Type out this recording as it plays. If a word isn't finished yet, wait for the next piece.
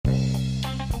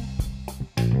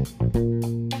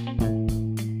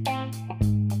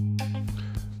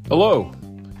Hello,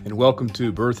 and welcome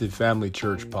to Birthday Family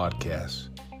Church Podcast.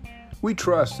 We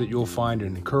trust that you'll find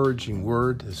an encouraging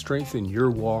word to strengthen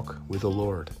your walk with the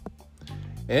Lord.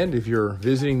 And if you're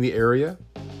visiting the area,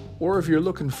 or if you're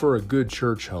looking for a good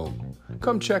church home,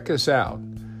 come check us out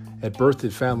at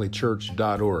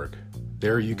birthedfamilychurch.org.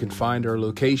 There you can find our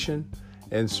location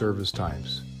and service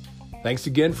times. Thanks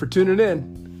again for tuning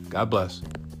in. God bless.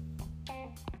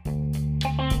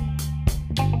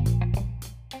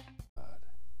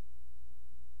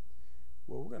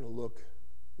 Well, we're going to look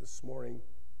this morning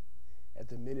at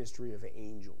the ministry of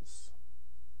angels.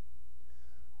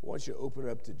 I want you to open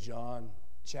up to John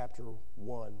chapter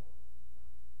 1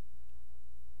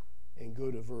 and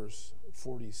go to verse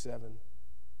 47.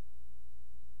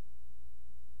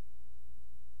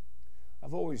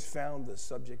 I've always found the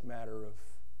subject matter of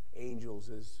angels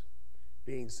as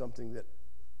being something that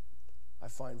I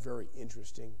find very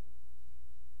interesting.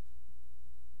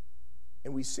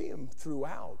 And we see them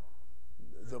throughout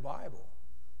the Bible.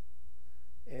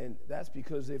 And that's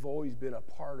because they've always been a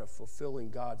part of fulfilling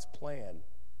God's plan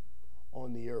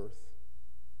on the earth.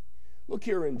 Look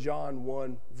here in John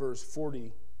 1, verse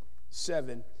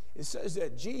 47. It says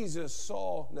that Jesus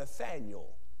saw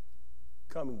Nathanael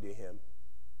coming to him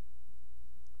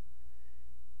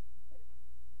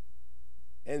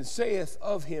and saith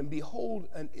of him, Behold,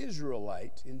 an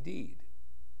Israelite indeed,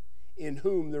 in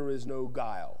whom there is no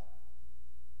guile.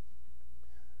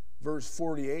 Verse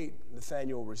 48,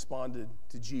 Nathanael responded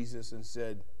to Jesus and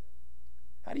said,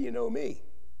 How do you know me?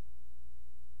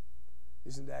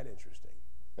 Isn't that interesting?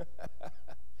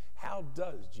 How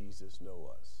does Jesus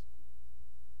know us?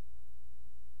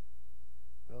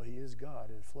 Well, he is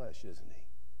God in flesh, isn't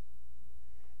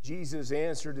he? Jesus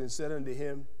answered and said unto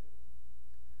him,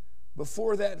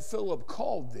 Before that Philip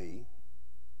called thee,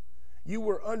 you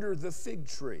were under the fig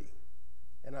tree,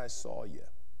 and I saw you.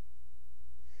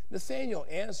 Nathanael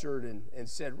answered and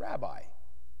said, Rabbi,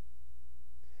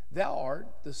 thou art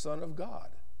the Son of God.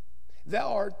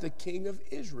 Thou art the King of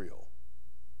Israel.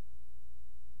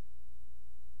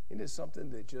 Isn't it something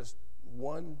that just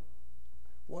one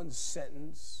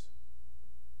sentence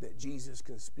that Jesus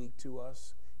can speak to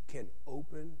us can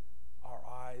open our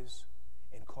eyes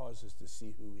and cause us to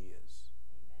see who he is?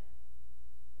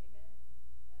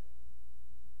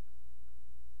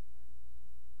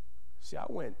 See, I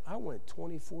went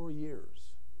 24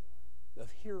 years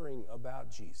of hearing about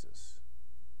Jesus,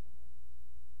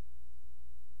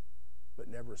 but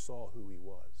never saw who he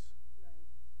was.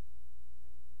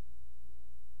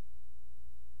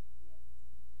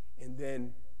 And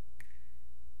then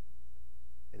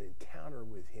an encounter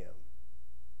with him,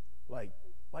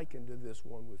 likened to this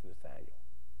one with Nathanael.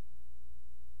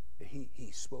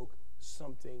 He spoke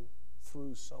something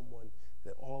through someone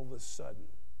that all of a sudden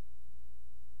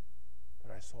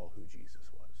that I saw who Jesus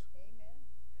was. Amen.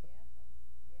 Yeah.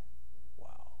 Yeah.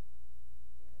 Wow.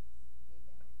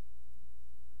 Amen.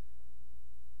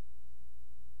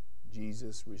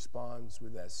 Jesus responds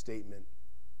with that statement.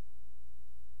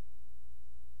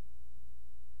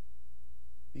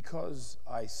 Because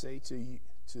I say to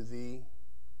thee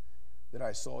that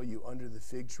I saw you under the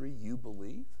fig tree, you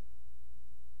believe?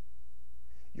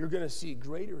 You're going to see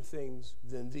greater things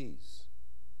than these.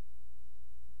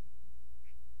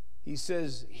 He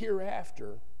says,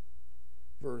 hereafter,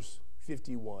 verse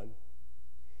 51,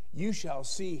 you shall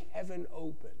see heaven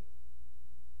open,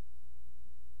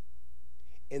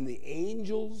 and the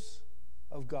angels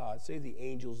of God, say the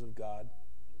angels of God,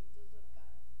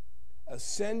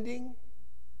 ascending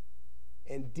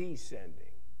and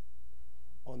descending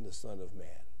on the Son of Man.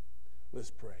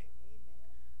 Let's pray. Amen.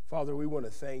 Father, we want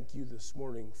to thank you this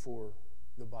morning for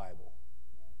the Bible.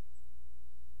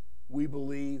 We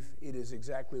believe it is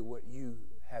exactly what you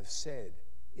have said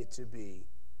it to be.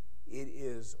 It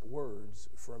is words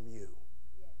from you.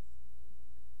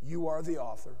 You are the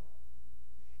author,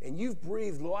 and you've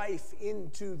breathed life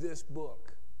into this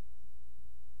book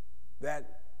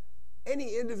that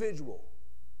any individual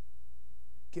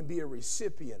can be a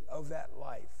recipient of that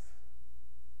life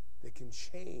that can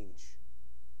change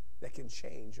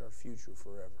our future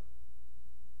forever.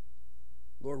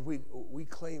 Lord, we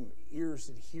claim ears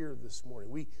that hear this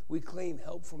morning. We claim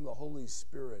help from the Holy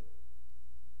Spirit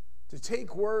to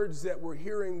take words that we're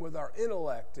hearing with our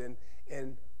intellect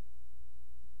and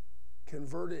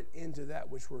convert it into that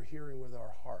which we're hearing with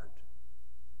our heart.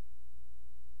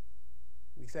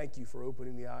 We thank you for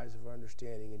opening the eyes of our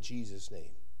understanding in Jesus'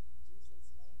 name.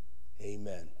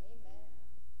 Amen. Amen.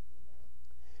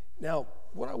 Now,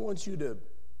 what I want you to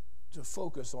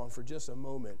focus on for just a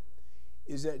moment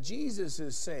is that Jesus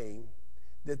is saying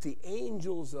that the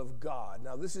angels of God,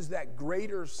 now this is that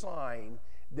greater sign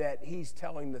that he's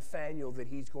telling Nathanael that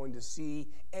he's going to see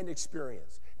and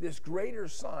experience. This greater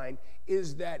sign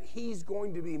is that he's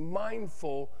going to be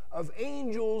mindful of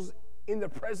angels in the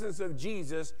presence of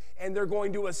Jesus, and they're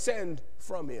going to ascend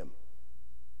from him.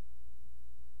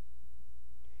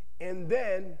 And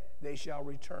then they shall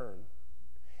return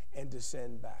and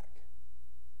descend back.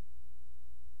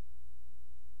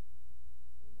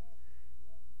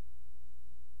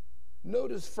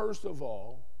 Notice, first of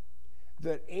all,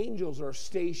 that angels are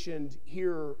stationed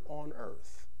here on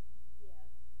earth.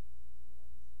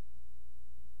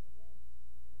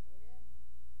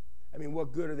 I mean,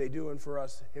 what good are they doing for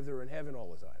us if they're in heaven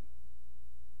all the time?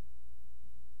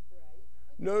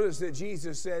 Notice that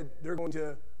Jesus said they're going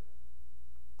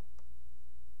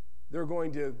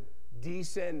to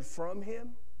descend from him.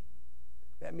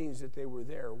 That means that they were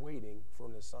there waiting for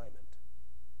an assignment.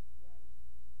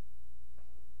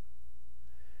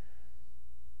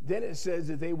 Then it says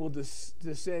that they will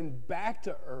descend back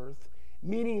to earth,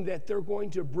 meaning that they're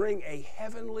going to bring a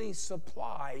heavenly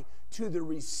supply to the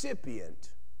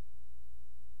recipient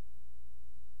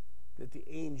that the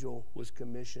angel was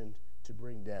commissioned to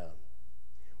bring down.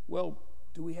 Well,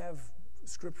 do we have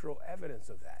scriptural evidence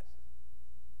of that?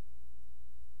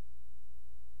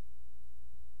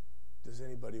 Does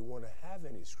anybody want to have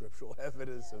any scriptural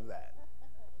evidence of that?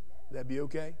 That'd be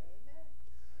okay?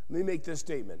 Let me make this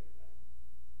statement.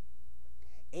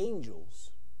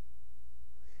 Angels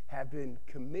have been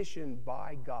commissioned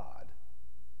by God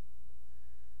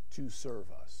to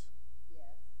serve us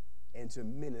and to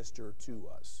minister to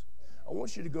us. I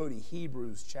want you to go to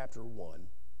Hebrews chapter 1.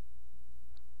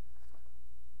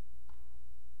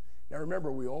 Now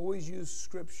remember, we always use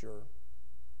Scripture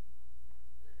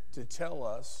to tell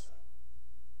us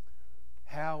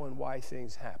how and why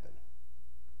things happen.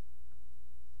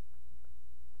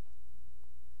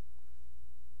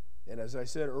 And as I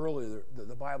said earlier,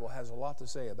 the Bible has a lot to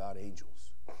say about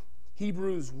angels.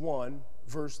 Hebrews 1,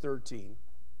 verse 13.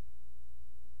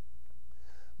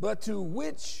 But to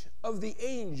which of the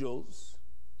angels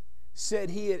said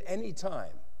he at any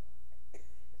time,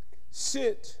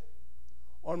 sit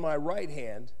on my right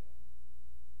hand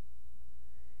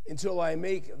until I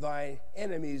make thy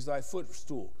enemies thy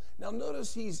footstool? Now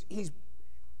notice he's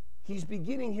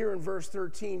beginning here in verse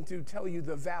 13 to tell you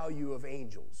the value of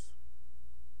angels.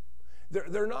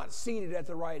 They're not seated at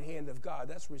the right hand of God.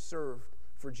 That's reserved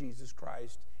for Jesus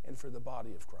Christ and for the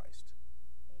body of Christ.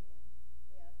 Amen.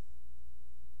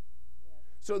 Yes.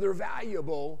 So they're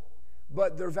valuable,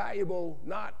 but they're valuable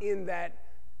not in that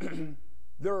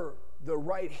they're the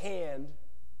right hand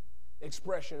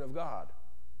expression of God.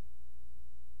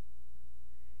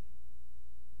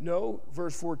 No,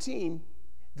 verse 14,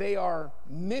 they are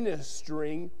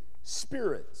ministering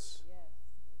spirits.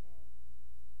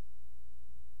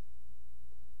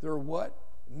 They're what?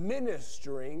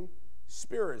 Ministering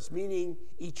spirits, meaning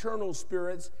eternal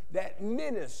spirits that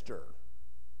minister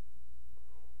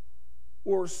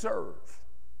or serve.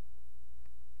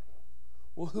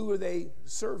 Well, who are they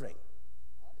serving?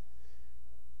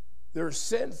 They're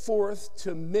sent forth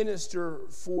to minister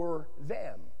for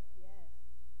them.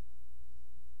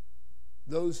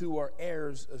 Those who are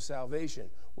heirs of salvation.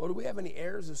 Well, do we have any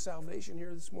heirs of salvation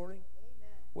here this morning?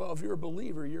 Amen. Well, if you're a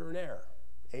believer, you're an heir.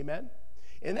 Amen?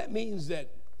 And that means that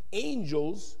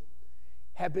angels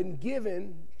have been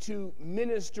given to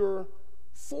minister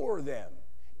for them.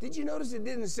 Did you notice it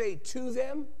didn't say to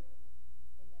them?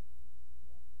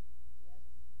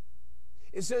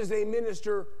 It says they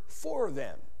minister for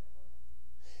them.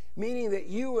 Meaning that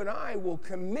you and I will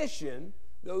commission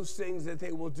those things that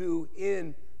they will do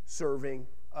in serving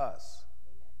us.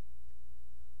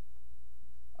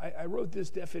 I wrote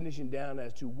this definition down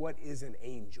as to what is an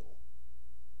angel.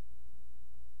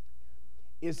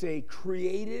 It's a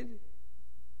created,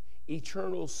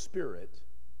 eternal spirit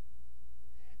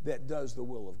that does the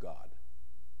will of God.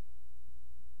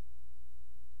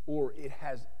 Or it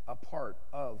has a part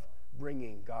of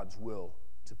bringing God's will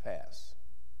to pass.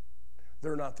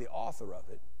 They're not the author of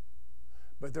it,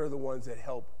 but they're the ones that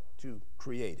help to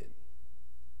create it.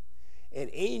 And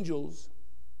angels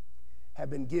have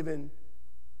been given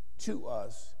to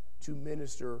us to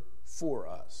minister for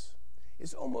us.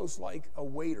 It's almost like a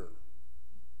waiter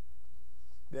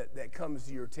that comes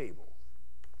to your table.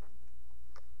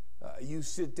 You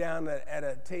sit down at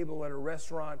a table at a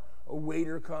restaurant, a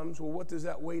waiter comes. Well, what does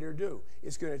that waiter do?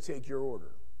 It's going to take your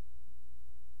order.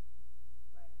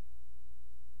 Right.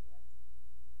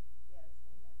 Yes.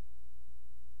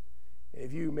 Amen.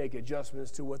 If you make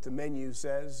adjustments to what the menu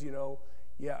says,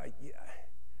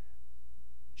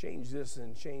 change this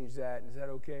and change that. Is that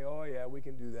okay? Oh, yeah, we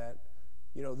can do that.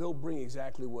 You know, they'll bring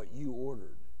exactly what you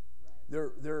ordered.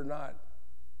 Right.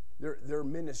 They're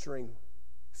ministering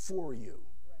for you.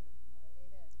 Right.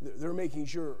 Amen. They're making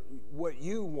sure what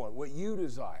you want, what you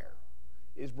desire,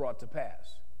 is brought to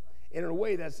pass. Right. And in a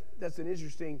way, that's an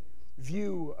interesting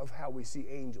view of how we see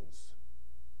angels.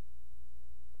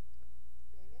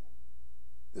 Amen.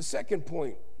 The second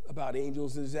point about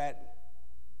angels is that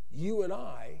you and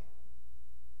I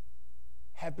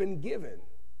have been given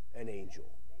an angel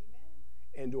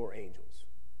Amen. and or angels.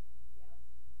 Yeah.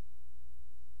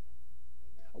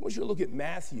 I want you to look at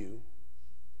Matthew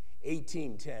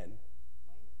 18:10.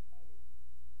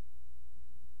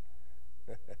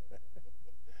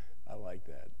 I like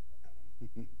that.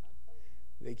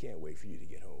 They can't wait for you to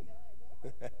get home.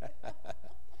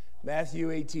 Matthew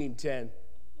 18:10.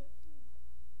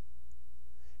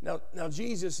 Now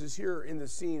Jesus is here in the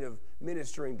scene of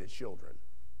ministering to children.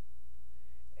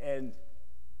 And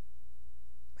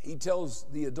he tells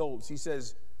the adults, he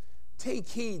says, take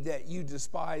heed that you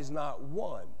despise not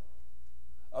one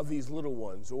of these little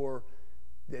ones, or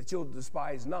that you'll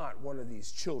despise not one of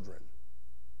these children.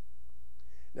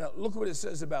 Now, look what it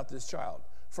says about this child.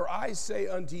 For I say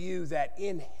unto you that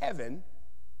in heaven,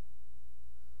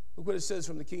 look what it says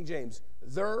from the King James,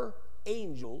 their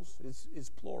angels, it's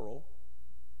plural,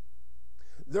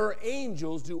 their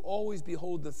angels do always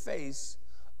behold the face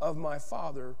of my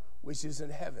Father which is in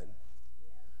heaven.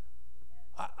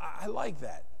 I like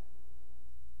that.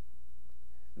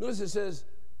 Notice it says,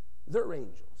 they're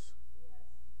angels.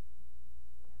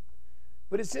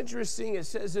 But it's interesting, it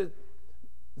says that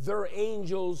they're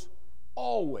angels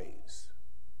always,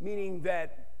 meaning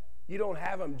that you don't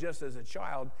have them just as a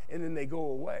child and then they go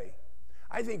away.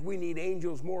 I think we need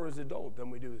angels more as adults than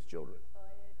we do as children.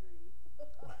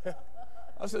 I agree.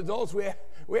 Us adults, we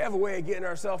have a way of getting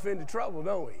ourselves into trouble,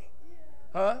 don't we?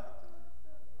 Huh?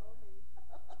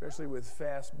 Especially with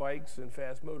fast bikes and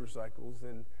fast motorcycles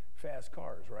and fast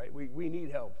cars, right? We need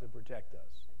help to protect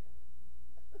us.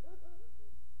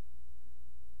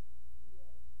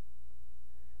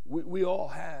 We all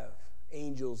have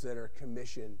angels that are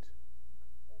commissioned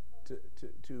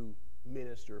to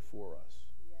minister for us.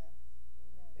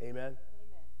 Yes. Amen?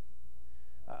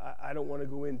 Amen. I don't want to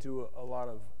go into a lot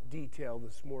of detail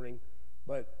this morning,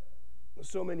 but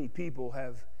so many people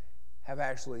have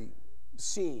actually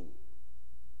seen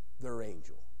their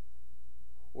angel,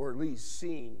 or at least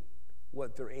seen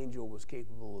what their angel was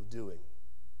capable of doing.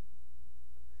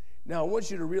 Now, I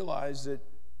want you to realize that,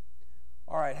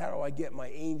 all right, how do I get my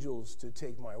angels to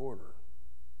take my order?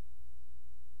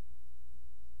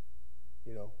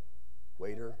 You know,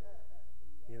 waiter,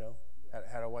 you know,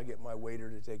 how do I get my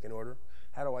waiter to take an order?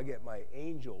 How do I get my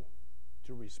angel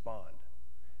to respond,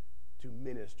 to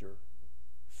minister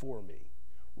for me?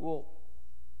 Well,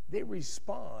 they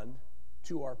respond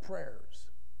to our prayers.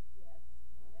 Yes.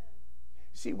 Amen.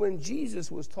 See, when Jesus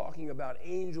was talking about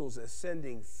angels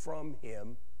ascending from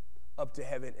him up to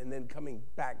heaven and then coming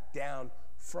back down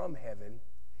from heaven,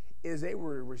 is they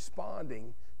were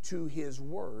responding to his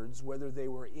words, whether they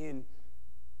were in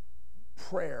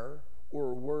prayer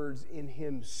or words in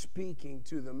him speaking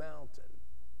to the mountain.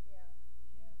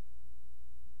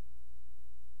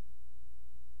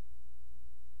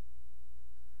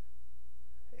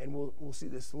 And we'll see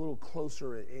this a little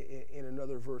closer in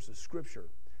another verse of Scripture.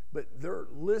 But they're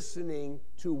listening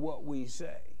to what we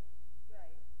say. Right.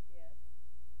 Yes.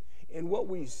 And what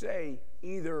we say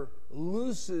either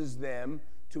looses them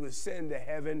to ascend to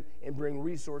heaven and bring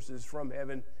resources from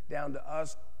heaven down to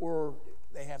us, or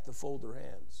they have to fold their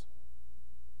hands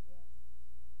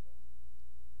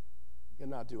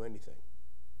and not do anything.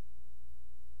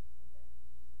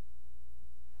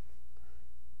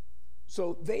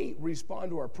 So they respond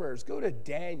to our prayers. Go to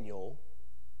Daniel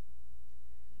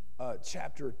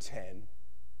chapter 10.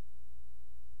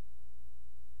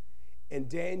 And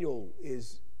Daniel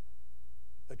is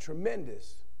a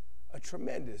tremendous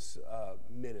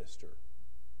minister.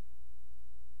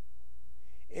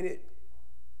 And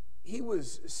he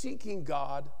was seeking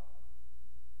God,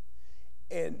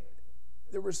 and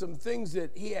there were some things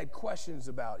that he had questions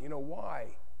about. You know,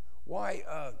 why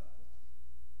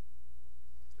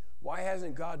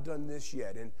hasn't God done this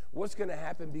yet? And what's going to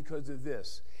happen because of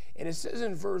this? And it says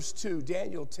in verse 2,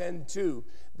 Daniel 10:2,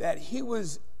 that he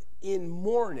was in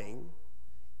mourning,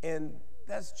 and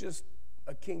that's just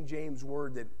a King James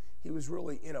word that he was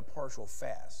really in a partial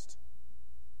fast.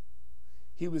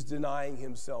 He was denying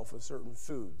himself of certain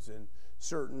foods and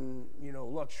certain,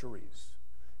 luxuries,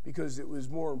 because it was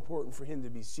more important for him to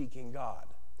be seeking God.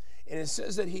 And it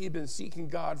says that he had been seeking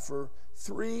God for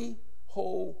 3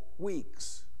 whole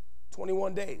weeks.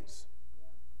 21 days.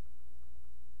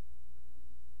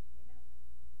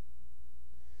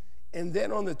 And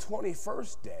then on the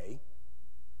 21st day,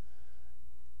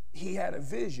 he had a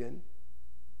vision,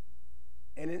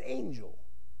 and an angel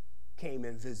came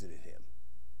and visited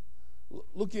him.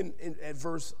 Look at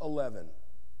verse 11.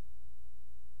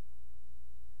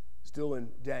 Still in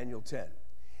Daniel 10.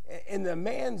 And the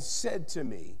man said to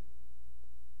me,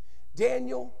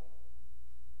 Daniel,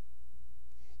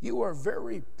 you are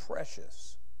very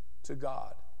precious to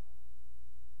God.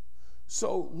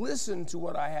 So listen to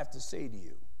what I have to say to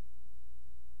you.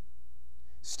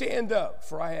 Stand up,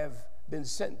 for I have been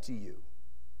sent to you.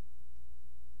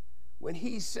 When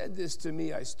he said this to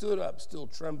me, I stood up, still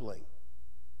trembling.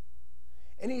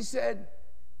 And he said,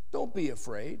 don't be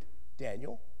afraid,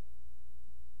 Daniel.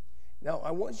 Now,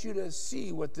 I want you to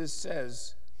see what this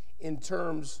says in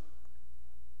terms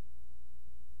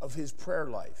of his prayer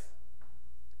life.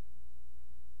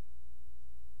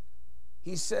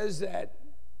 He says that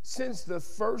since the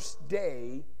first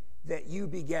day that you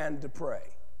began to pray.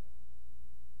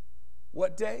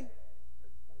 What day?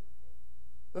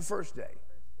 The first day.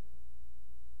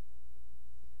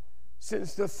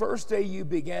 Since the first day you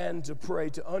began to pray,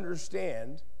 to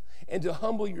understand and to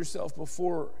humble yourself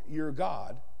before your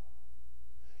God,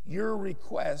 your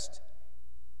request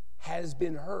has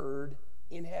been heard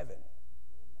in heaven.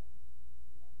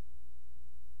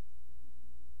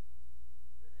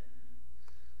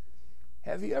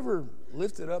 Have you ever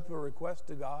lifted up a request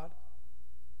to God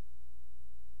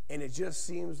and it just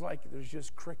seems like there's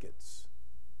just crickets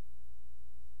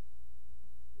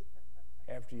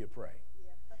after you pray?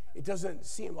 It doesn't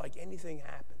seem like anything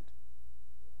happened.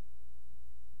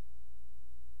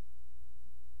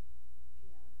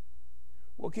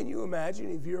 Well, can you imagine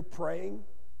if you're praying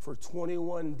for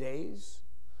 21 days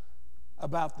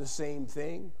about the same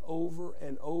thing over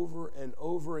and over and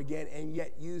over again, and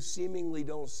yet you seemingly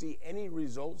don't see any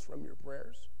results from your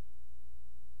prayers?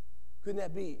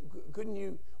 Wouldn't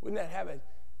that have a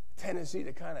tendency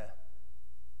to kind of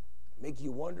make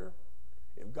you wonder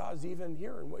if God's even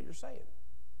hearing what you're saying?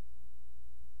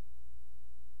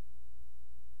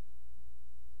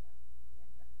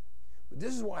 But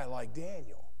this is why I like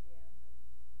Daniel.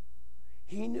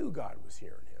 He knew God was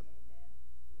hearing him.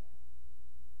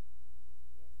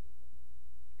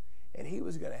 And he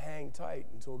was going to hang tight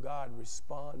until God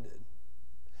responded.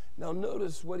 Now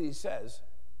notice what he says.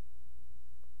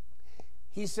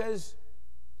 He says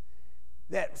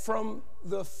that from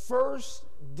the first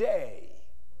day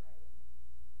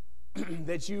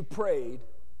that you prayed,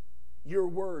 your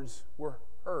words were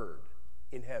heard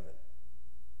in heaven.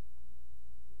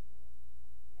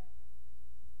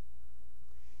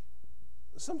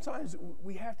 Sometimes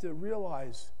we have to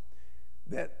realize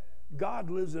that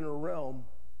God lives in a realm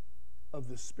of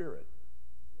the Spirit.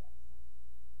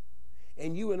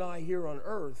 And you and I here on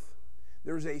earth,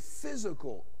 there's a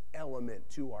physical element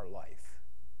to our life.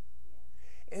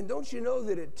 And don't you know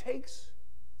that it takes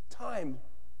time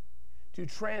to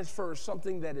transfer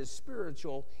something that is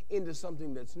spiritual into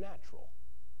something that's natural?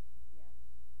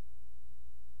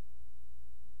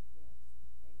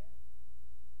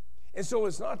 And so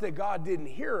it's not that God didn't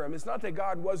hear him. It's not that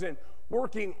God wasn't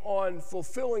working on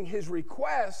fulfilling his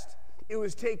request. It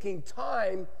was taking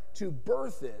time to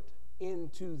birth it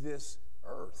into this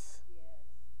earth.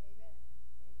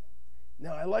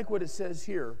 Now, I like what it says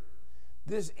here.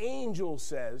 This angel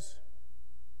says,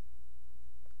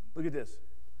 look at this,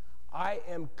 I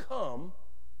am come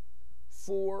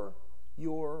for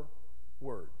your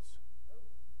words.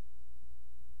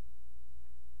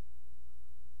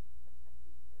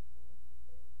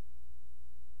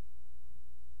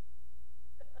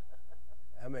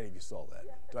 How many of you saw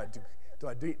that?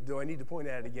 Do I need to point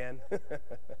at it again?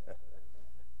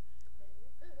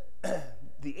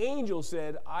 The angel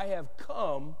said, I have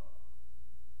come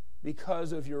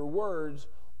because of your words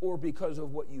or because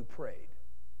of what you prayed.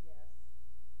 Yes.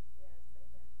 Yes.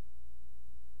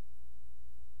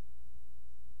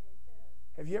 Amen.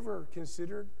 Have you ever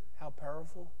considered how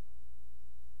powerful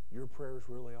your prayers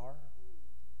really are?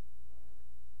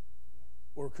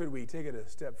 Or could we take it a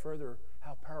step further,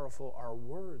 how powerful our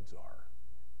words are?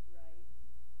 Right.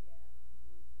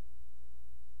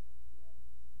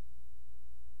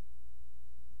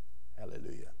 Yeah.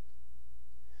 Hallelujah.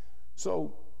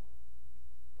 So,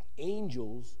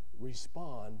 angels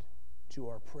respond to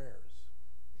our prayers.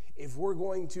 If we're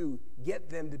going to get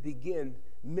them to begin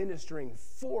ministering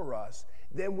for us,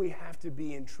 then we have to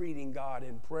be entreating God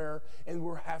in prayer, and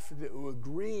we'll have to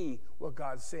agree what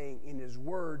God's saying in his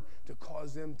word to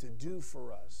cause them to do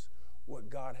for us what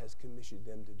God has commissioned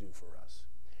them to do for us.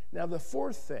 Now, the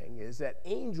fourth thing is that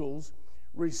angels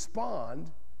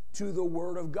respond to the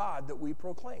word of God that we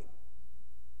proclaim.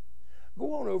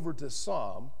 Go on over to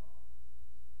Psalm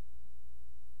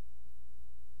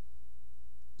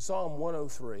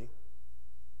 103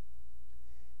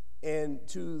 and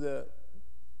to the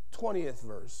 20th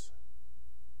verse.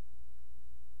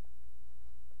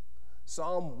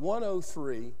 Psalm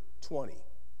 103, 20.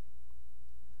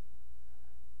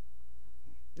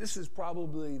 This is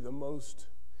probably the most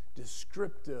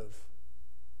descriptive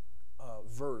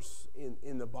verse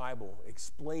in the Bible,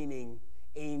 explaining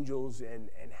angels and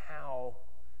how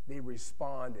they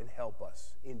respond and help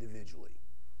us individually.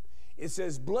 It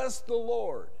says, "Bless the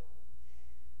Lord,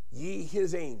 ye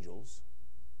his angels,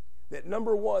 that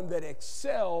number one, that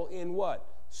excel in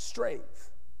what?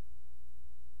 Strength."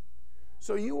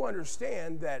 So you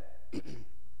understand that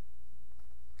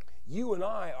you and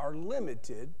I are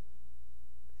limited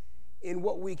in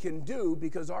what we can do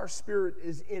because our spirit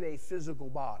is in a physical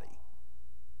body.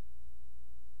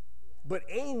 But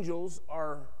angels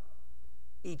are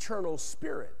eternal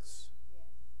spirits.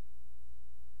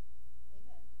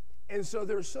 And so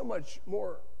they're so much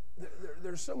more,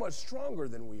 they're so much stronger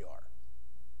than we are.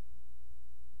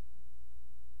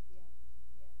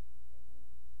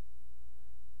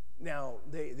 Now,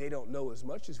 they don't know as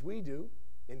much as we do.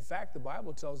 In fact, the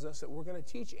Bible tells us that we're going to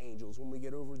teach angels when we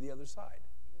get over to the other side.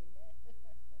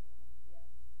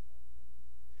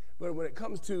 But when it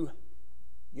comes to,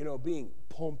 being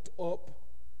pumped up,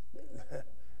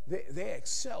 they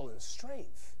excel in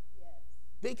strength.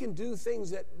 They can do things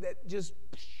that just...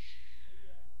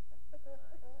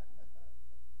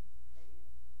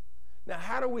 Now,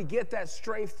 how do we get that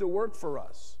strength to work for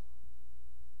us?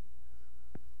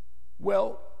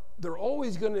 Well, they're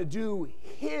always going to do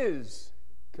his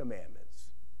commandments.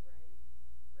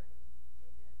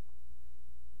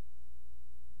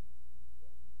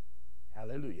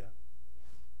 Hallelujah.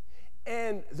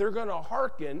 And they're going to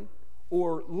hearken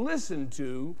or listen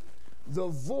to the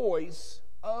voice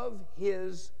of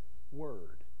his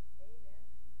word.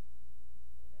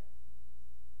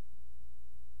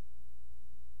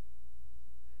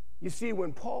 You see,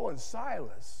 when Paul and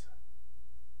Silas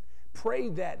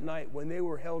prayed that night when they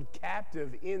were held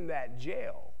captive in that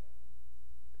jail,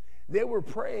 they were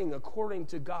praying according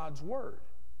to God's word.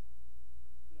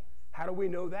 How do we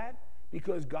know that?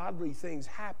 Because godly things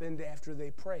happened after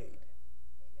they prayed.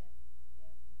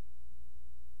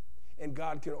 And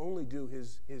God can only do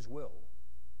his will.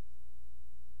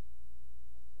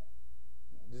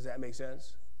 Does that make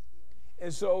sense?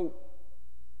 And so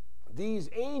these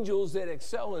angels that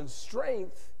excel in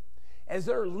strength, as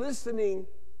they're listening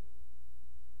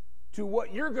to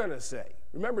what you're going to say.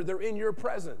 Remember, they're in your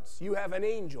presence. You have an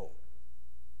angel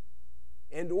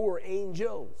and or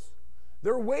angels.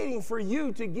 They're waiting for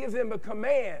you to give them a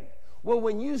command. Well,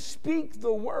 when you speak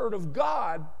the word of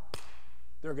God,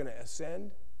 they're going to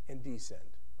ascend and descend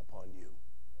upon you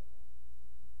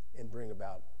and bring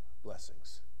about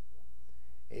blessings.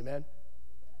 Amen.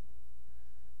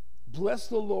 Bless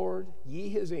the Lord, ye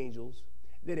his angels,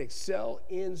 that excel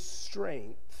in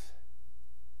strength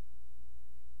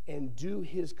and do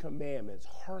his commandments,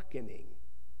 hearkening.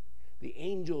 The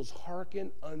angels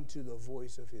hearken unto the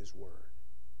voice of his word.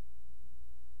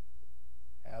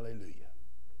 Hallelujah.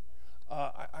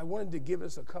 I wanted to give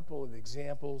us a couple of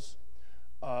examples.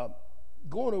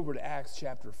 Going over to Acts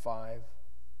chapter 5.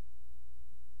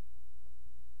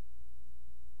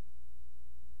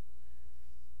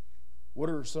 What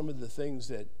are some of the things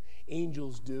that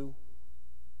angels do?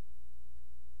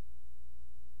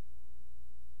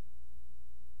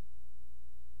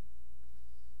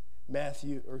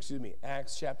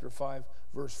 Acts chapter 5,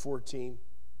 verse 14.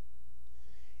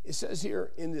 It says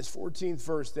here in this 14th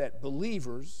verse that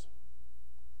believers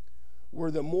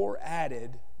were the more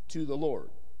added to the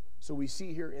Lord. So we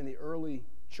see here in the early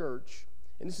church,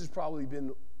 and this has probably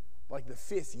been like the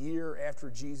 5th year after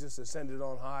Jesus ascended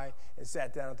on high and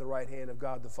sat down at the right hand of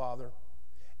God the Father.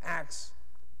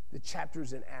 The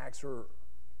chapters in Acts are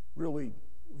really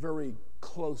very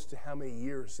close to how many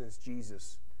years since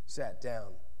Jesus sat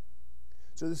down.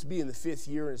 So this would be in the 5th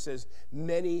year, and it says,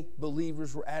 many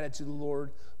believers were added to the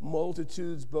Lord,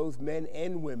 multitudes, both men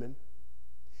and women,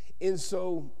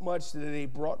 insomuch that they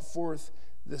brought forth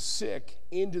the sick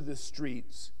into the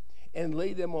streets and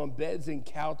laid them on beds and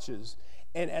couches,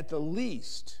 and at the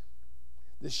least,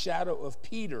 the shadow of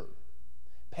Peter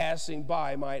passing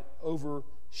by might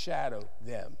overshadow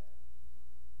them.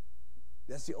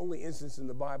 That's the only instance in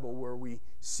the Bible where we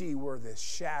see where the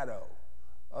shadow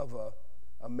of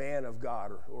a man of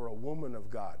God or a woman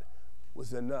of God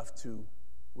was enough to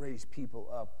raise people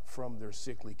up from their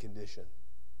sickly condition.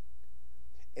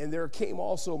 And there came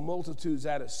also multitudes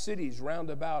out of cities round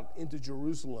about into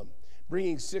Jerusalem,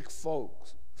 bringing sick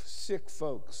folks,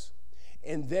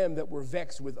 and them that were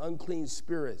vexed with unclean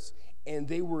spirits, and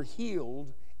they were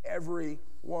healed every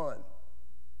one.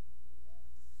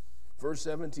 Verse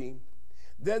 17,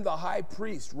 then the high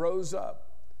priest rose up.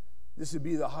 This would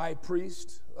be the high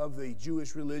priest of the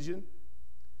Jewish religion,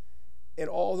 and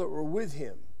all that were with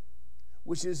him,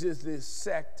 which is this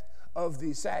sect of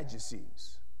the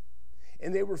Sadducees.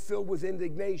 And they were filled with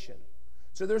indignation.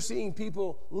 So they're seeing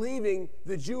people leaving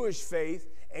the Jewish faith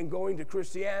and going to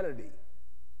Christianity.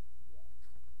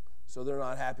 So they're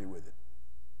not happy with it.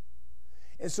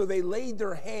 And so they laid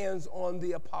their hands on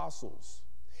the apostles,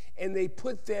 and they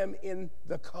put them in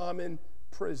the common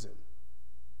prison.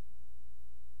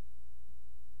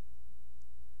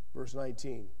 Verse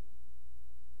 19.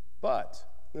 But,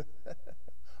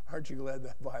 aren't you glad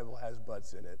the Bible has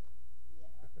buts in it?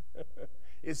 Yeah.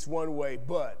 It's one way,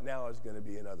 but now it's going to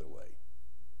be another way.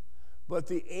 But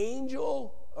the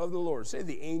angel of the Lord, say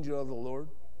the angel of the Lord,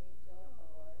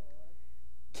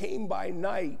 came by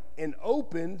night and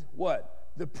opened what?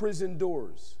 The prison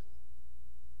doors.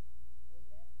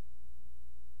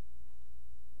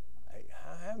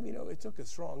 How many know it took a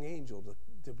strong angel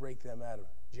to break them out of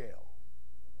jail,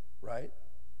 right?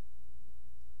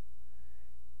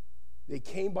 They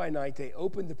came by night, they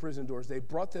opened the prison doors, they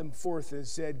brought them forth and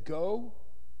said, go,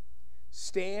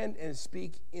 stand and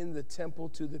speak in the temple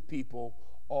to the people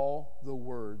all the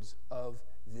words of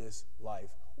this life,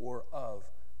 or of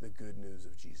the good news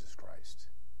of Jesus Christ.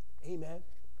 Amen.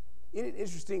 Isn't it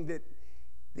interesting that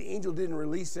the angel didn't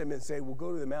release them and say, well,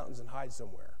 go to the mountains and hide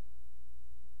somewhere?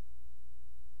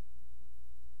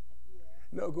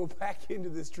 No, go back into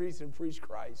the streets and preach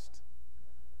Christ.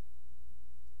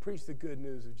 Preach the good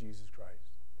news of Jesus Christ.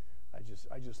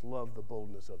 I just love the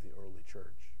boldness of the early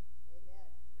church. Amen.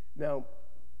 Now,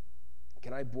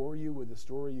 can I bore you with a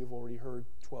story you've already heard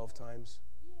 12 times?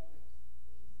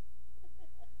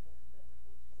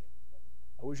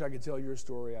 I wish I could tell your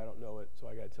story. I don't know it, so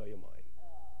I got to tell you mine.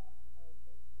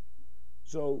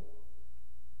 So,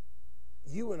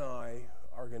 you and I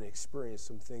are going to experience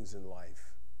some things in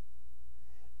life,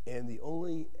 and the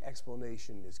only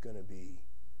explanation is going to be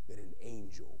that an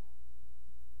angel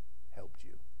helped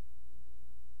you.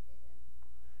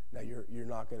 Now, you're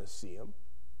not going to see them.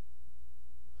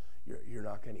 You're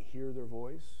not going to hear their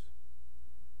voice,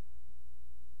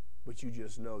 but you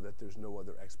just know that there's no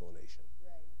other explanation.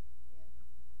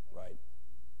 Right?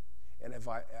 And if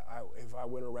I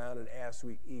went around and asked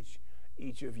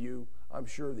each of you, I'm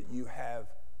sure that you have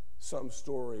some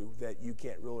story that you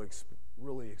can't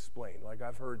really explain. Like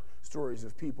I've heard stories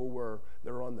of people where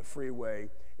they're on the freeway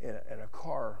and a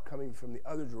car coming from the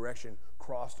other direction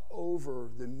crossed over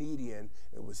the median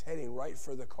and was heading right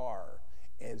for the car,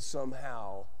 and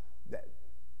somehow that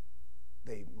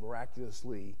they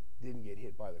miraculously didn't get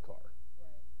hit by the car.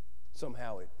 Right.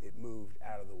 Somehow it moved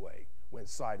out of the way, went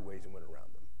sideways and went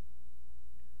around them.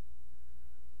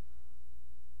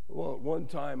 Well, one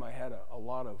time I had a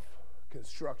lot of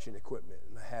construction equipment,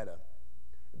 and I had a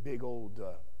big old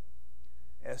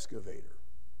excavator,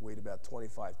 weighed about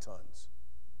 25 tons,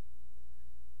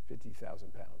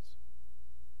 50,000 pounds.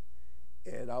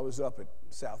 And I was up at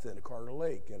south end of Carter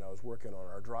Lake, and I was working on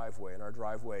our driveway, and our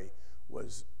driveway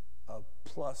was a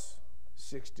plus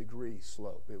 6-degree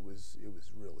slope. It was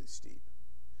really steep.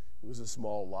 It was a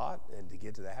small lot, and to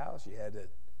get to the house, you had to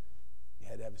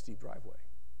have a steep driveway.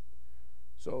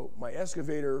 So my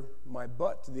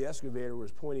butt to the excavator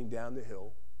was pointing down the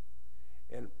hill,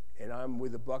 and I'm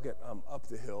with a bucket, I'm up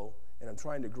the hill, and I'm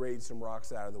trying to grade some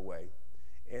rocks out of the way.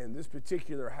 And this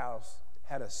particular house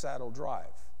had a saddle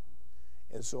drive.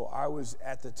 And so I was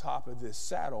at the top of this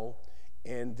saddle,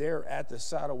 and there at the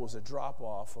saddle was a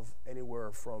drop-off of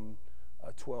anywhere from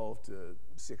 12 to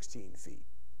 16 feet.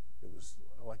 It was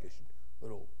like a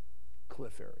little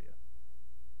cliff area.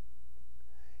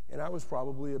 And I was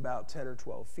probably about 10 or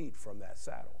 12 feet from that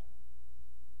saddle.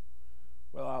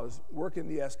 Well, I was working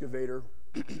the excavator,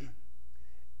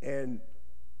 and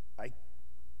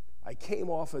I came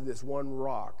off of this one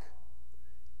rock,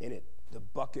 and the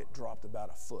bucket dropped about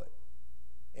a foot,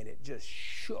 and it just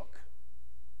shook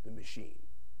the machine.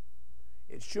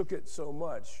 It shook it so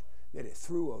much that it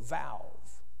threw a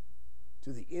valve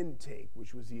to the intake,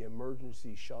 which was the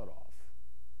emergency shutoff.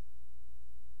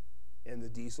 And the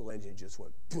diesel engine just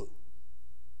went boom.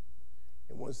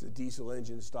 And once the diesel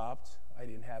engine stopped, I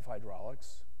didn't have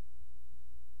hydraulics,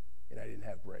 and I didn't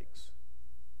have brakes.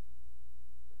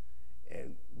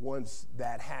 And once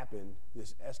that happened,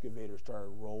 this excavator started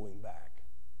rolling back.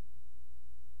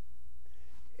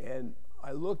 And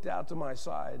I looked out to my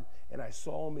side, and I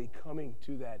saw me coming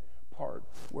to that part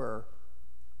where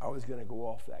I was going to go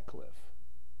off that cliff.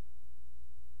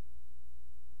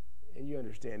 And you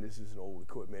understand this is an old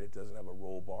equipment. It doesn't have a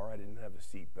roll bar. I didn't have a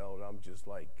seat belt. I'm just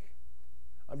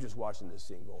watching this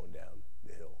thing going down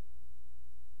the hill.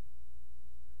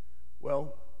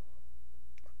 Well,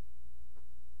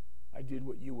 I did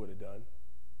what you would have done.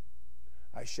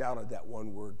 I shouted that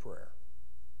one word prayer.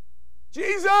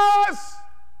 Jesus!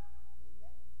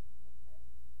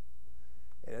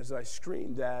 And as I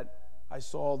screamed that, I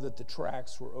saw that the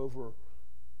tracks were over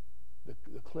the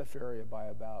cliff area by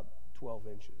about 12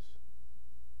 inches.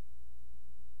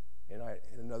 And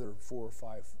in another 4 or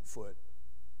 5 foot,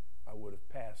 I would have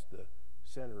passed the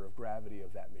center of gravity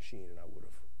of that machine, and I would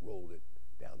have rolled it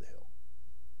down the hill.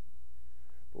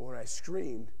 But when I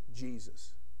screamed,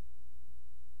 Jesus,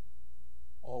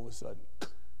 all of a sudden,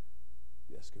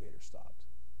 the excavator stopped.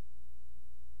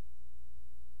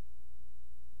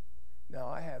 Now,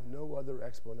 I have no other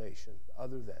explanation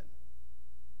other than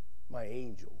my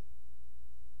angel,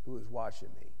 who was watching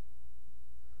me,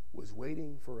 was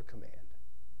waiting for a command.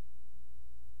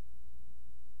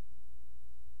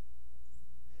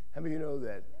 How many of you know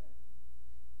that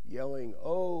yelling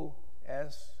O-S-H-I-T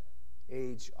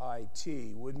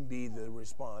wouldn't be the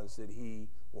response that he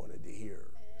wanted to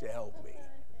hear to help me,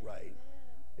 right?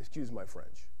 Excuse my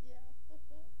French.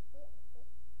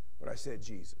 But I said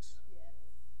Jesus.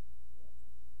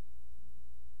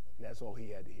 And that's all he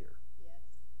had to hear.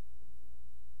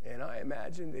 And I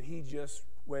imagine that he just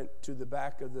went to the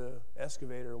back of the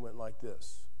excavator and went like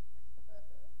this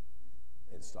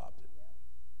and stopped it.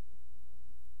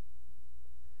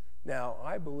 Now,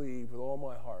 I believe with all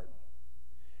my heart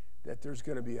that there's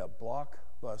going to be a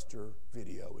blockbuster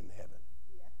video in heaven.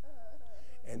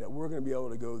 And that we're going to be able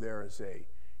to go there and say,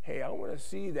 hey, I want to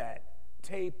see that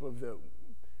tape of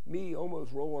me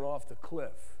almost rolling off the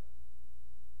cliff.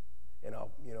 And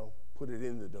I'll, put it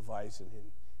in the device,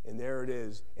 and there it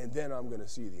is. And then I'm going to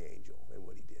see the angel and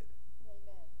what he did.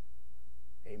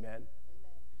 Amen. Amen.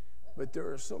 But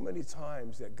there are so many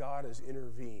times that God has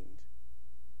intervened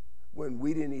when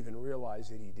we didn't even realize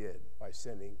that he did by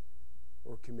sending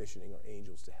or commissioning our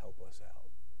angels to help us out.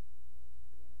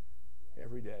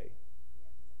 Every day.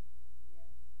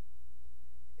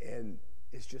 And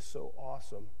it's just so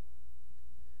awesome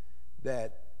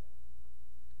that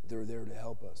they're there to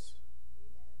help us.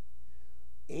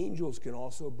 Angels can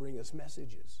also bring us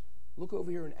messages. Look over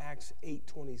here in Acts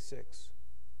 8:26.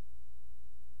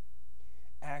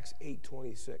 Acts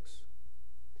 8:26.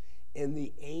 And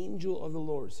the angel of the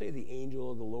Lord, say the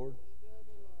angel of the Lord,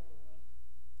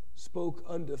 spoke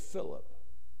unto Philip.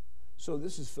 So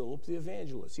this is Philip the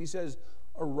evangelist. He says,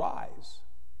 arise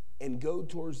and go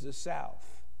towards the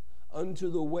south, unto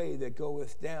the way that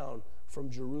goeth down from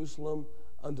Jerusalem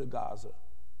unto Gaza,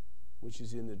 which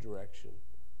is in the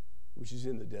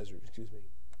desert, excuse me.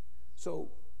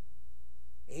 So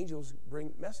angels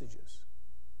bring messages.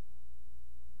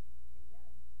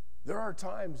 There are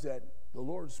times that the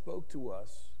Lord spoke to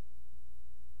us,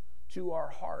 to our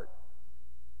heart,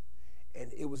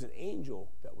 and it was an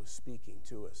angel that was speaking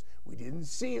to us. We didn't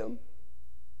see him,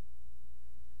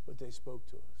 but they spoke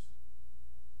to us.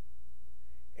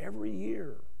 Every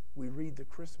year we read the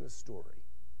Christmas story.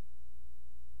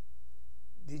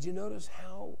 Did you notice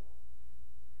how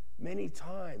many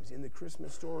times in the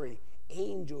Christmas story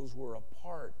angels were a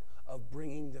part of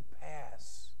bringing to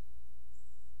pass,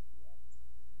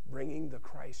 bringing the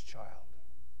Christ child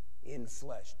in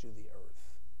flesh to the earth?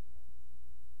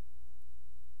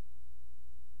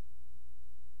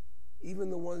 Even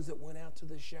the ones that went out to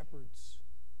the shepherds.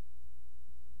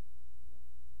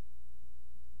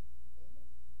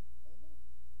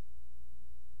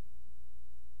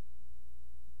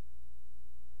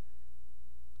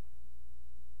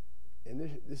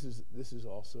 And this is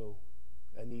also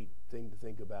a neat thing to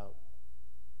think about.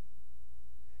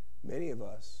 Many of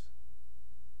us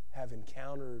have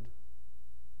encountered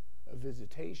a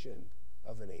visitation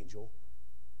of an angel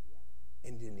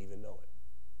and didn't even know it.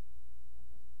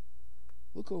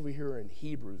 Look over here in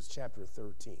Hebrews chapter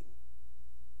 13.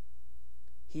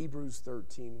 Hebrews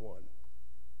 13:1.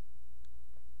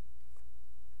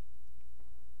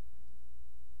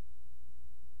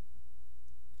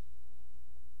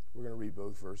 We're going to read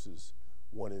both verses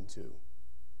 1 and 2.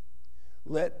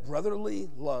 Let brotherly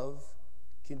love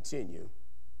continue.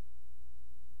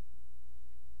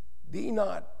 Be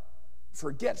not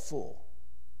forgetful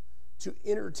to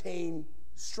entertain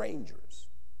strangers,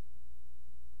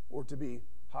 or to be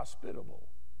hospitable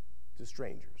to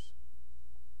strangers.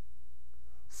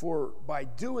 For by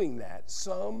doing that,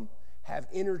 some have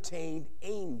entertained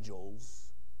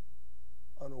angels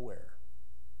unaware.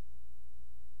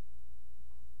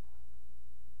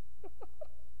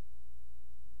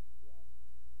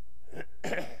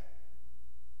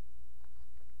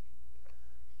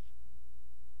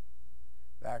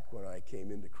 Back when I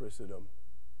came into Christendom,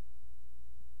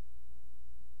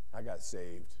 I got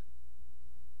saved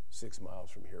 6 miles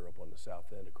from here up on the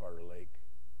south end of Carter Lake.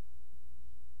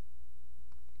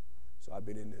 So I've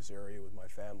been in this area with my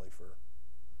family for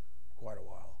quite a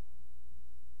while.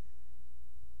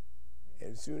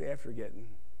 And soon after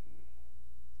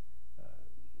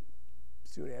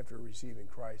receiving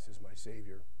Christ as my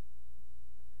Savior,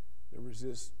 there was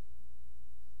this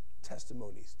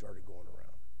testimony started going around.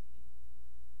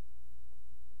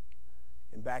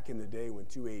 And back in the day when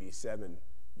 287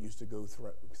 used to go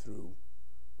through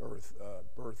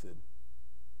Berthoud,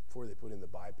 before they put in the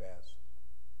bypass,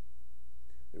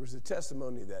 there was a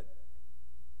testimony that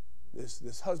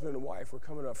this husband and wife were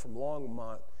coming up from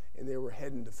Longmont, and they were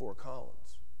heading to Fort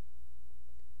Collins.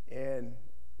 And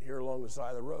here along the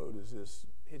side of the road is this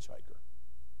hitchhiker.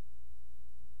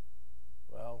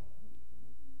 Well,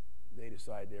 they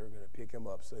decided they were going to pick him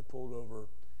up, so they pulled over.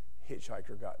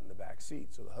 Hitchhiker got in the back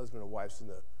seat, so the husband and wife's in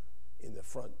the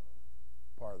front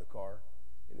part of the car,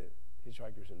 and the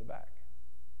hitchhiker's in the back.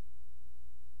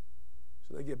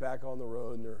 So they get back on the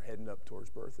road, and they're heading up towards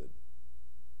Berthoud.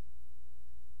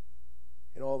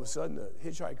 And all of a sudden, the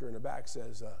hitchhiker in the back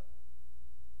says,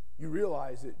 you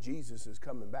realize that Jesus is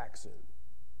coming back soon.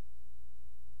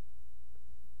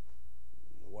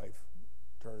 And the wife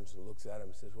turns and looks at him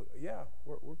and says, well, yeah,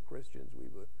 we're Christians.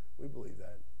 We believe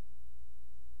that.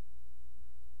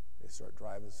 They start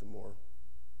driving some more.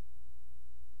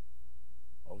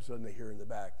 All of a sudden, they hear in the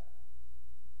back,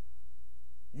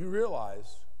 you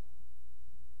realize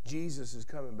Jesus is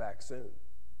coming back soon.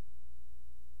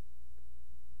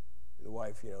 And the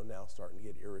wife, now starting to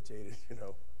get irritated,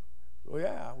 Well,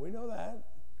 yeah, we know that.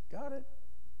 Got it.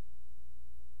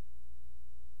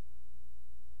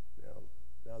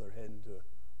 Now they're heading to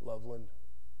Loveland.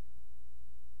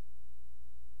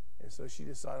 And so she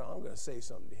decided, I'm going to say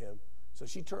something to him. So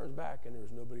she turns back, and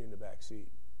there's nobody in the back seat.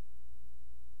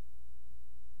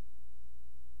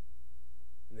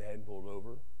 And they hadn't pulled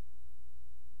over,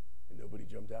 and nobody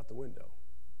jumped out the window.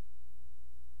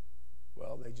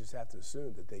 Well, they just have to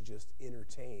assume that they just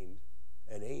entertained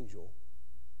an angel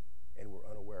and were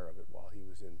unaware of it while he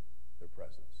was in their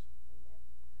presence.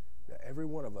 Now, every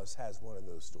one of us has one of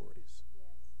those stories.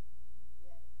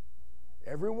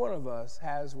 Every one of us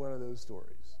has one of those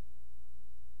stories.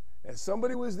 And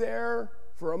somebody was there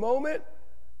for a moment,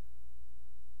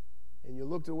 and you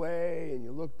looked away, and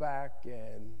you looked back,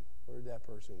 and where'd that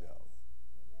person go?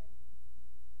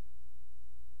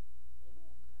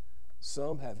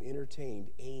 Some have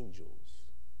entertained angels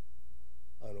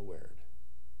unawared.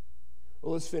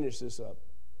 Well, let's finish this up.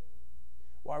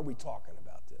 Why are we talking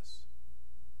about this?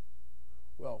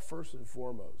 Well, first and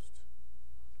foremost,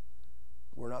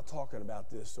 we're not talking about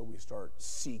this so we start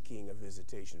seeking a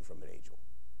visitation from an angel.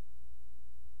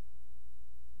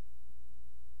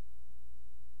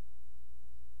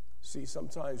 See,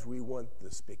 sometimes we want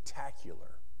the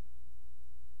spectacular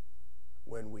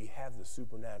when we have the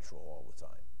supernatural all the time.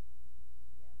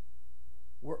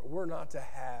 We're not to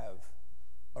have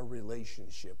a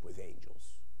relationship with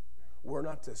angels. We're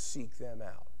not to seek them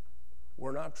out.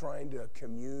 We're not trying to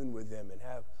commune with them and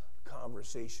have a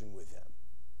conversation with them.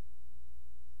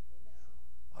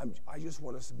 I just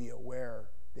want us to be aware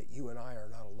that you and I are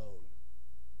not alone.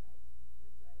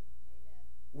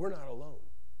 We're not alone.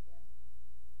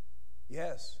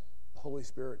 Yes, the Holy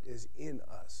Spirit is in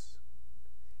us,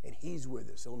 and he's with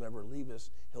us. He'll never leave us.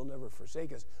 He'll never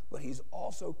forsake us. But he's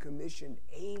also commissioned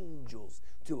angels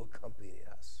to accompany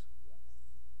us.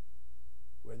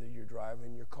 Whether you're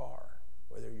driving your car,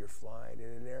 whether you're flying in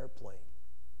an airplane,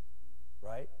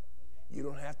 right? You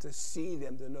don't have to see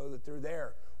them to know that they're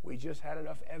there. We just had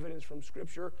enough evidence from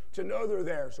Scripture to know they're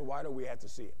there, so why do we have to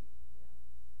see them?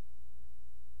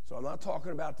 So I'm not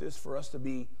talking about this for us to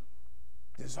be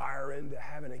desiring to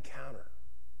have an encounter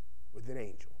with an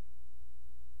angel.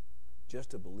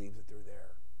 Just to believe that they're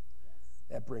there.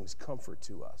 That brings comfort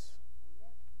to us.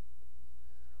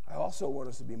 I also want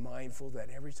us to be mindful that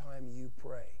every time you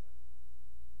pray,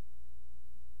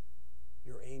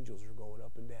 your angels are going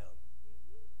up and down.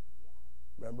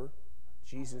 Remember?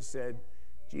 Jesus said,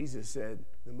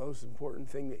 the most important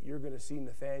thing that you're going to see,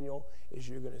 Nathaniel, is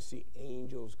you're going to see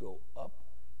angels go up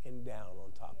and down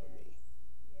on top of me.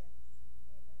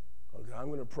 Okay, I'm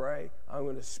going to pray. I'm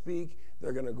going to speak.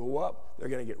 They're going to go up. They're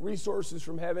going to get resources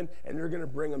from heaven, and they're going to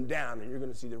bring them down, and you're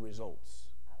going to see the results.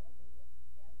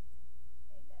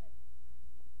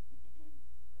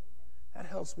 That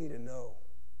helps me to know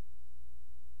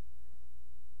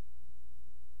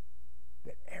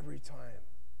that every time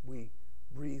we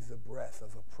breathe the breath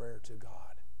of a prayer to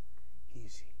God,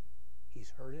 he's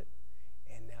heard it,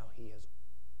 and now he has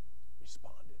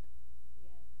responded.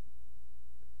 Yes.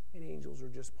 And angels are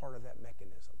just part of that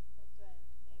mechanism. That's right.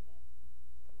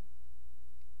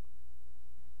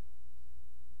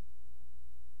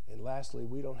 Amen. And lastly,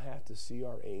 we don't have to see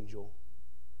our angel,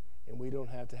 and we don't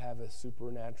have to have a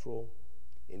supernatural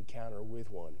encounter with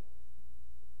one.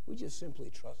 We just simply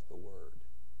trust the word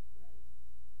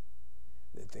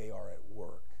that they are at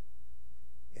work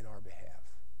in our behalf.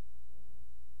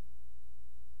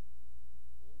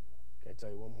 Can I tell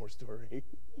you one more story?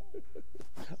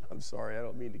 I'm sorry, I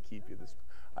don't mean to keep you this.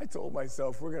 I told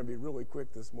myself we're going to be really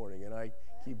quick this morning, and I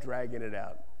keep dragging it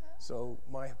out. So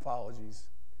my apologies.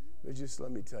 But just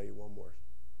let me tell you one more.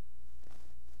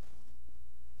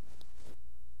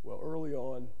 Well, early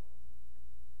on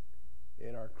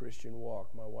in our Christian walk,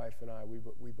 my wife and I, we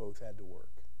both had to work.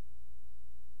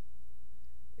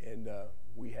 And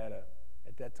we had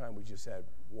at that time, we just had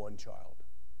one child.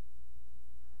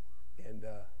 And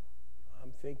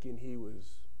I'm thinking he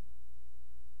was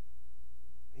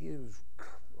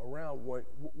around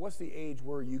what's the age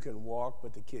where you can walk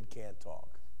but the kid can't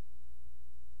talk?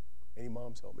 Any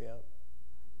moms help me out?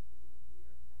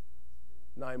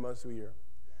 9 months to a year.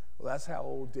 Well, that's how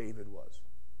old David was.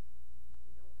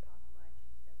 We don't talk much.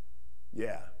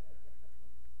 Yeah.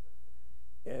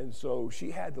 And so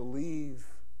she had to leave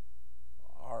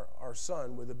our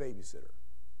son with a babysitter.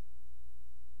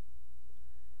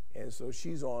 And so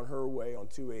she's on her way on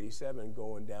 287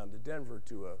 going down to Denver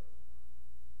to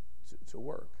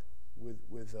work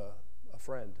with a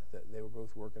friend that they were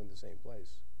both working in the same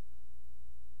place.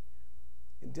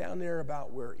 And down there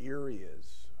about where Erie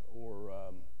is, or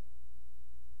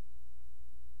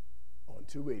on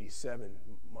 287,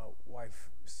 my wife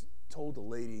told the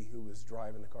lady who was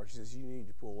driving the car, she says, "You need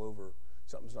to pull over.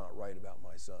 Something's not right about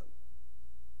my son."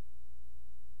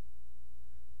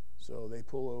 So they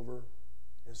pull over,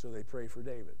 and so they pray for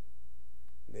David.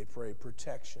 And they pray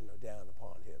protection down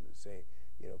upon him and say,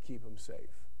 keep him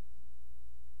safe.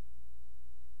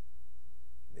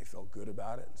 They felt good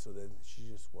about it, and so then she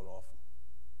just went off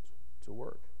to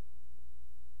work.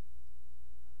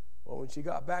 Well, when she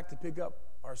got back to pick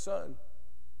up our son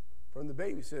from the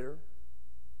babysitter,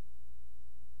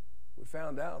 we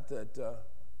found out that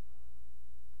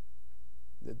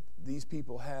that these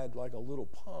people had like a little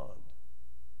pond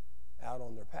out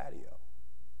on their patio.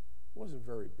 It wasn't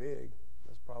very big. It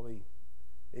was probably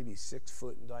maybe 6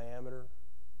 foot in diameter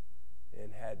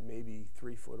and had maybe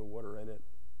 3 foot of water in it.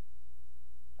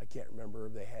 I can't remember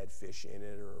if they had fish in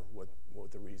it or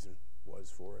what the reason was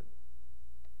for it.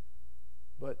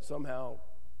 But somehow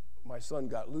my son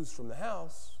got loose from the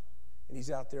house, and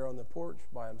he's out there on the porch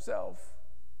by himself,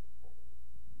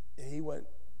 and he went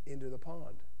into the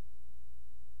pond.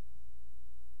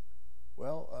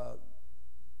 Well,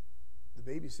 the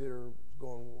babysitter was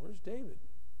going, "Where's David?"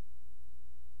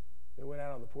 They went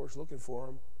out on the porch looking for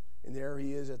him, and there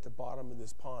he is at the bottom of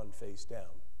this pond face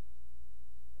down,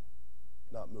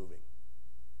 not moving.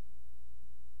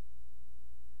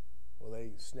 Well,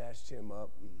 they snatched him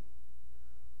up and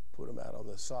put him out on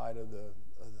the side of the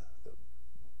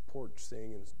porch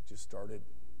thing and just started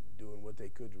doing what they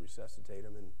could to resuscitate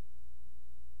him, and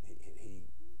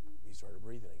he started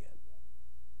breathing again.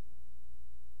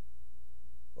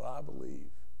 Well, I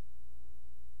believe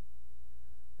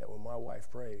that when my wife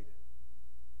prayed,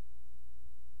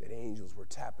 that angels were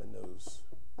tapping those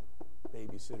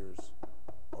babysitters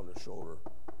on the shoulder.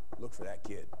 Look for that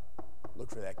kid.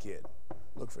 Look for that kid.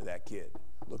 Look for that kid.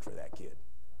 Look for that kid.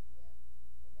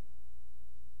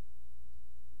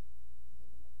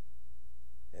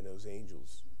 And those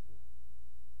angels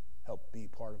helped be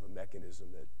part of a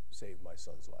mechanism that saved my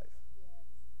son's life.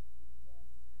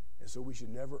 And so we should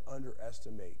never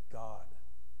underestimate God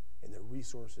and the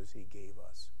resources he gave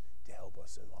us to help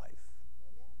us in life,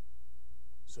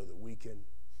 so that we can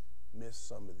miss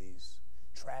some of these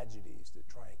tragedies that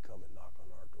try and come and knock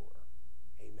on our door.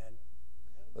 Amen.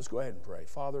 Let's go ahead and pray.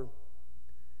 Father,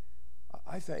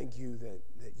 I thank you that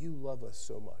you love us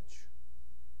so much,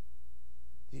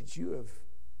 that you have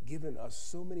given us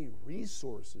so many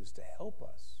resources to help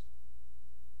us.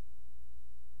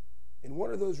 And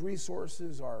one of those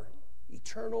resources are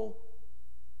eternal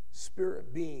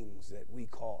spirit beings that we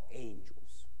call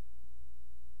angels.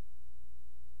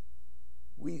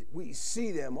 We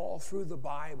see them all through the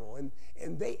Bible,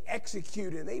 and they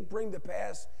execute and they bring to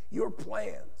pass your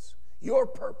plans, your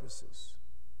purposes,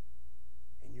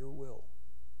 and your will.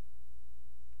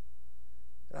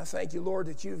 And I thank you, Lord,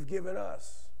 that you've given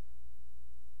us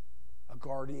a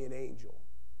guardian angel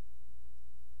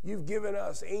You've given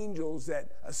us angels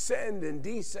that ascend and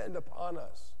descend upon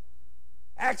us,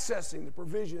 accessing the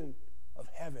provision of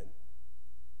heaven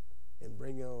and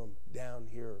bringing them down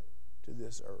here to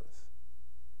this earth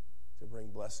to bring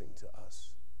blessing to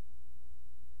us.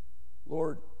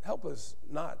 Lord, help us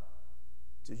not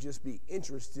to just be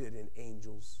interested in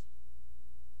angels,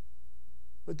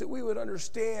 but that we would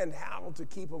understand how to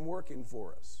keep them working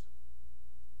for us.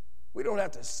 We don't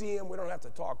have to see them. We don't have to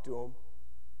talk to them.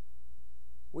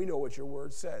 We know what your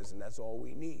word says, and that's all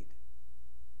we need.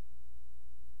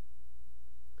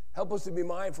 Help us to be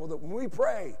mindful that when we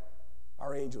pray,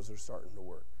 our angels are starting to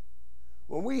work.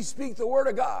 When we speak the word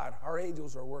of God, our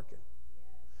angels are working.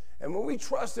 And when we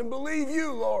trust and believe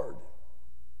you, Lord,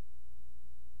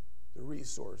 the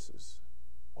resources,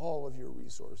 all of your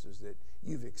resources that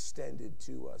you've extended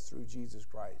to us through Jesus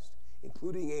Christ,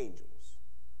 including angels,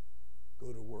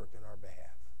 go to work in our behalf.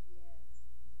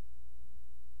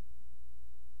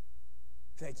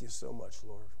 Thank you so much,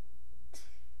 Lord.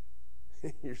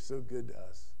 You're so good to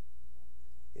us.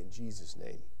 In Jesus'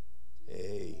 name,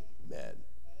 amen.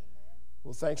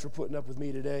 Well, thanks for putting up with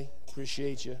me today.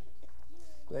 Appreciate you.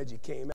 Glad you came out.